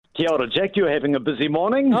Kia ora, Jack. You're having a busy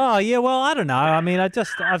morning. Oh, yeah, well, I don't know. I mean,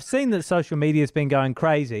 I've seen that social media's been going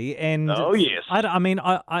crazy, and Oh, yes.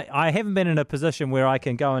 I haven't been in a position where I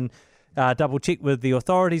can go and double check with the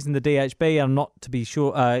authorities and the DHB. I'm not to be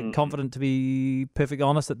sure confident, to be perfectly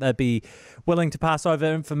honest, that they'd be willing to pass over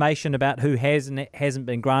information about who has and hasn't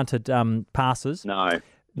been granted passes. No.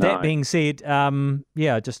 That being said, I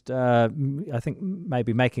think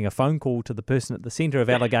maybe making a phone call to the person at the centre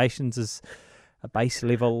of allegations is a base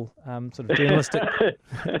level sort of journalistic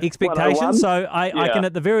expectation. So I can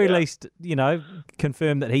at the very least,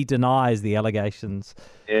 confirm that he denies the allegations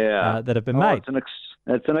that have been made.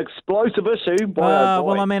 It's an explosive issue.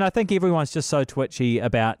 Well, I mean, I think everyone's just so twitchy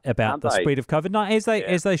about the spread of COVID,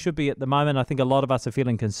 as they should be at the moment. I think a lot of us are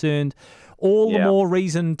feeling concerned. All the more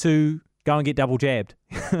reason to go and get double jabbed.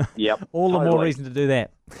 Yep. All the more reason to do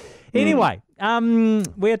that. Anyway,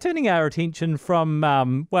 we are turning our attention from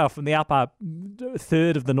the upper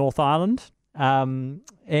third of the North Island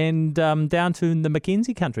and down to the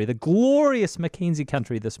Mackenzie country, the glorious Mackenzie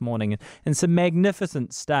country this morning, and some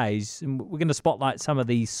magnificent stays. And we're going to spotlight some of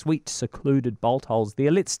these sweet, secluded bolt holes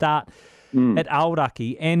there. Let's start at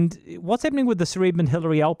Aoraki. And what's happening with the Sir Edmund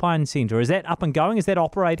Hillary Alpine Centre? Is that up and going? Is that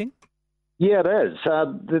operating? Yeah, it is.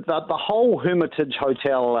 The whole Hermitage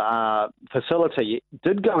Hotel facility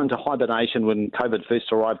did go into hibernation when COVID first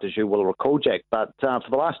arrived, as you will recall, Jack. But for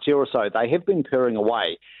the last year or so, they have been purring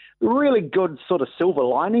away. The really good sort of silver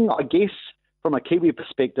lining, I guess, from a Kiwi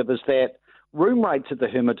perspective, is that room rates at the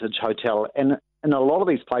Hermitage Hotel and in a lot of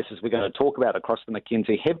these places we're going to talk about across the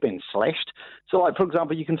Mackenzie have been slashed. So, like, for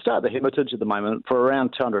example, you can stay at the Hermitage at the moment for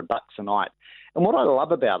around $200 a night. And what I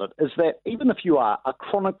love about it is that even if you are a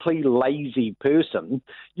chronically lazy person,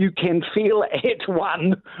 you can feel at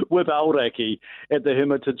one with Aoraki at the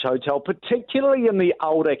Hermitage Hotel, particularly in the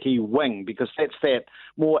Aoraki wing, because that's that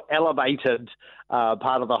more elevated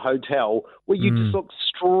part of the hotel where you just look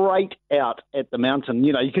straight out at the mountain.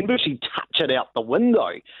 You can virtually touch it out the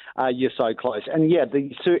window. You're so close. And yeah,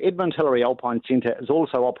 the Sir Edmund Hillary Alpine Centre is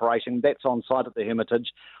also operating. That's on site at the Hermitage.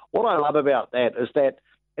 What I love about that is that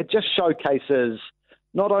it just showcases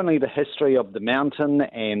not only the history of the mountain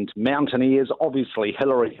and mountaineers, obviously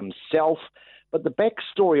Hillary himself, but the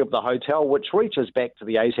backstory of the hotel, which reaches back to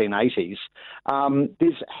the 1880s.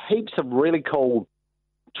 There's heaps of really cool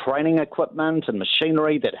training equipment and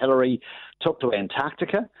machinery that Hillary took to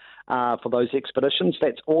Antarctica for those expeditions.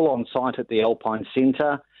 That's all on site at the Alpine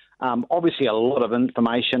Centre. Obviously, a lot of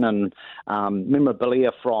information and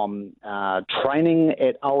memorabilia from training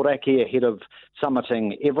at Aoraki ahead of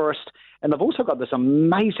summiting Everest. And they've also got this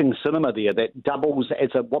amazing cinema there that doubles as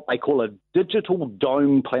what they call a digital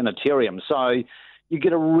dome planetarium. So you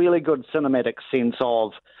get a really good cinematic sense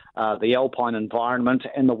of the alpine environment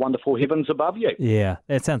and the wonderful heavens above you. Yeah,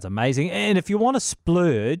 that sounds amazing. And if you want to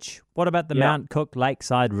splurge, what about the Mount Cook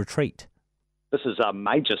Lakeside Retreat? This is a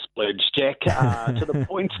major splurge, Jack, to the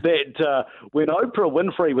point that when Oprah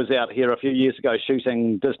Winfrey was out here a few years ago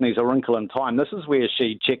shooting Disney's A Wrinkle in Time, this is where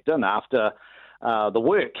she checked in after the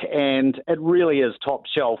work, and it really is top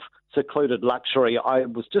shelf, secluded luxury. I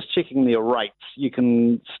was just checking their rates. You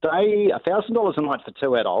can stay $1,000 a night for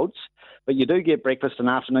two adults, but you do get breakfast and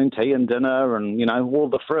afternoon tea and dinner and, all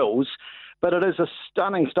the frills. But it is a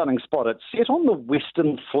stunning, stunning spot. It's set on the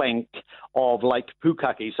western flank of Lake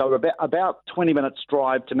Pukaki, so about 20 minutes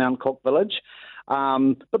drive to Mount Cook Village.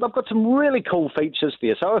 But they've got some really cool features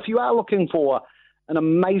there. So if you are looking for an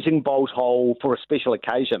amazing bolt hole for a special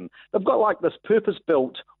occasion, they've got like this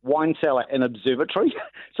purpose-built wine cellar and observatory.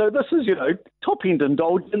 So this is, top-end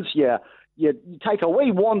indulgence. You take a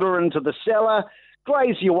wee wander into the cellar,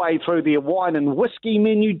 glaze your way through their wine and whiskey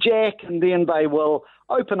menu, Jack, and then they will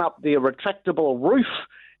open up their retractable roof,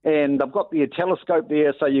 and they've got their telescope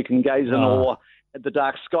there so you can gaze in awe at the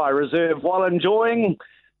Dark Sky Reserve while enjoying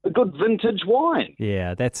a good vintage wine.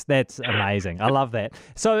 Yeah, that's amazing. I love that.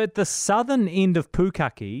 So at the southern end of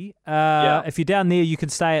Pukaki, if you're down there, you can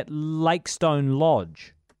stay at Lakestone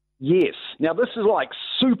Lodge. Yes. Now, this is like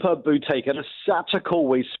super boutique. It is such a cool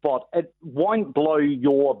wee spot. It won't blow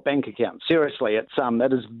your bank account. Seriously, it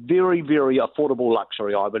is very, very affordable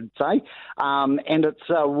luxury, I would say. And it's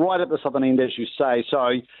right at the southern end, as you say. So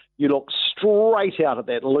you look straight out at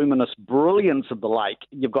that luminous brilliance of the lake.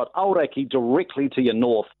 You've got Aoraki directly to your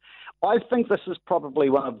north. I think this is probably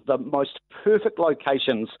one of the most perfect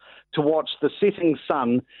locations to watch the setting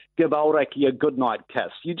sun give Aoraki a goodnight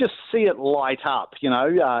kiss. You just see it light up,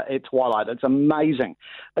 at twilight. It's amazing.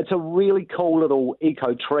 It's a really cool little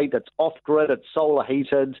eco treat. It's off-grid. It's solar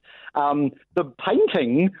heated. The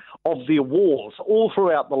painting of their walls all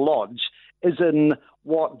throughout the lodge is in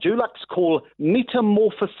what Dulux call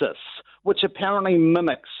metamorphosis, which apparently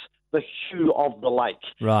mimics the hue of the lake.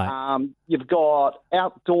 Right. You've got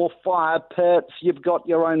outdoor fire pits. You've got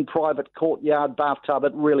your own private courtyard bathtub.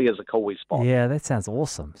 It really is a cool wee spot. Yeah, that sounds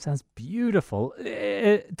awesome. Sounds beautiful.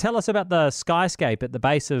 Tell us about the skyscape at the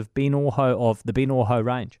base of the Benorho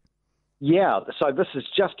Range. Yeah, so this is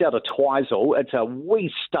just out of Twizel. It's a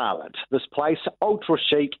wee starlet. This place, ultra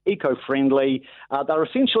chic, eco-friendly. They're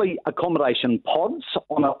essentially accommodation pods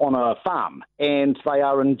on a farm, and they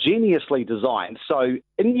are ingeniously designed. So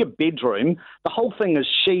in your bedroom, the whole thing is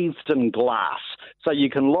sheathed in glass, so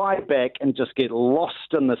you can lie back and just get lost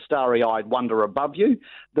in the starry-eyed wonder above you.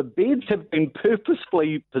 The beds have been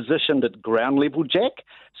purposefully positioned at ground level, Jack,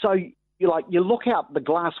 so you look out the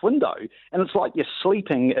glass window and it's like you're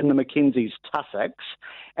sleeping in the Mackenzie's tussocks,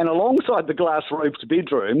 and alongside the glass roofed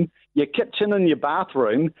bedroom, your kitchen and your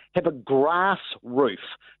bathroom have a grass roof.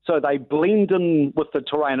 So they blend in with the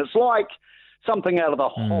terrain. It's like something out of The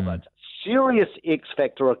Hobbit. Serious X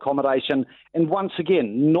Factor accommodation, and once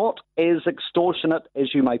again, not as extortionate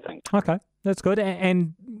as you may think. Okay, that's good.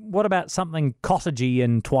 And what about something cottagey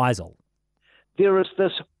in Twizel? There is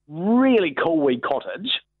this really cool wee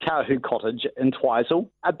cottage, Kahu Cottage in Twizel,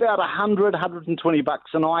 about $120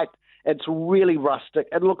 a night. It's really rustic.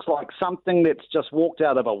 It looks like something that's just walked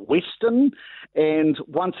out of a Western. And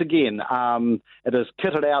once again, it is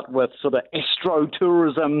kitted out with sort of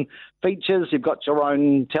astro-tourism features. You've got your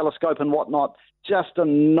own telescope and whatnot. Just a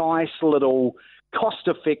nice little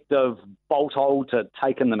cost-effective bolt hole to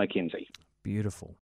take in the Mackenzie. Beautiful.